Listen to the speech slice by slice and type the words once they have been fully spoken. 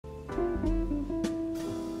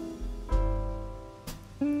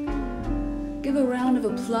Give a round of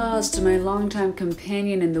applause to my longtime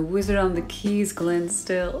companion and the wizard on the keys, Glenn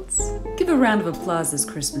Stilts. Give a round of applause this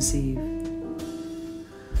Christmas Eve.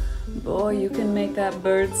 Boy, you can make that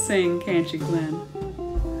bird sing, can't you, Glenn?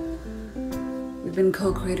 We've been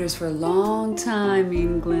co-creators for a long time, me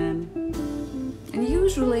and Glenn. And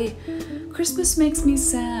usually, Christmas makes me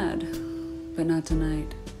sad, but not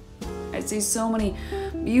tonight. I see so many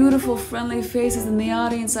beautiful, friendly faces in the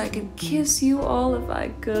audience. I could kiss you all if I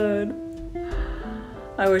could.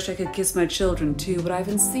 I wish I could kiss my children too, but I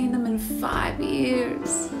haven't seen them in 5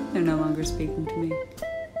 years. They're no longer speaking to me.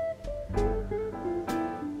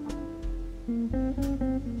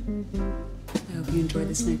 I hope you enjoy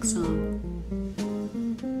this next song.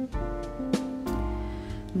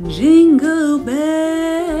 Jingle bells.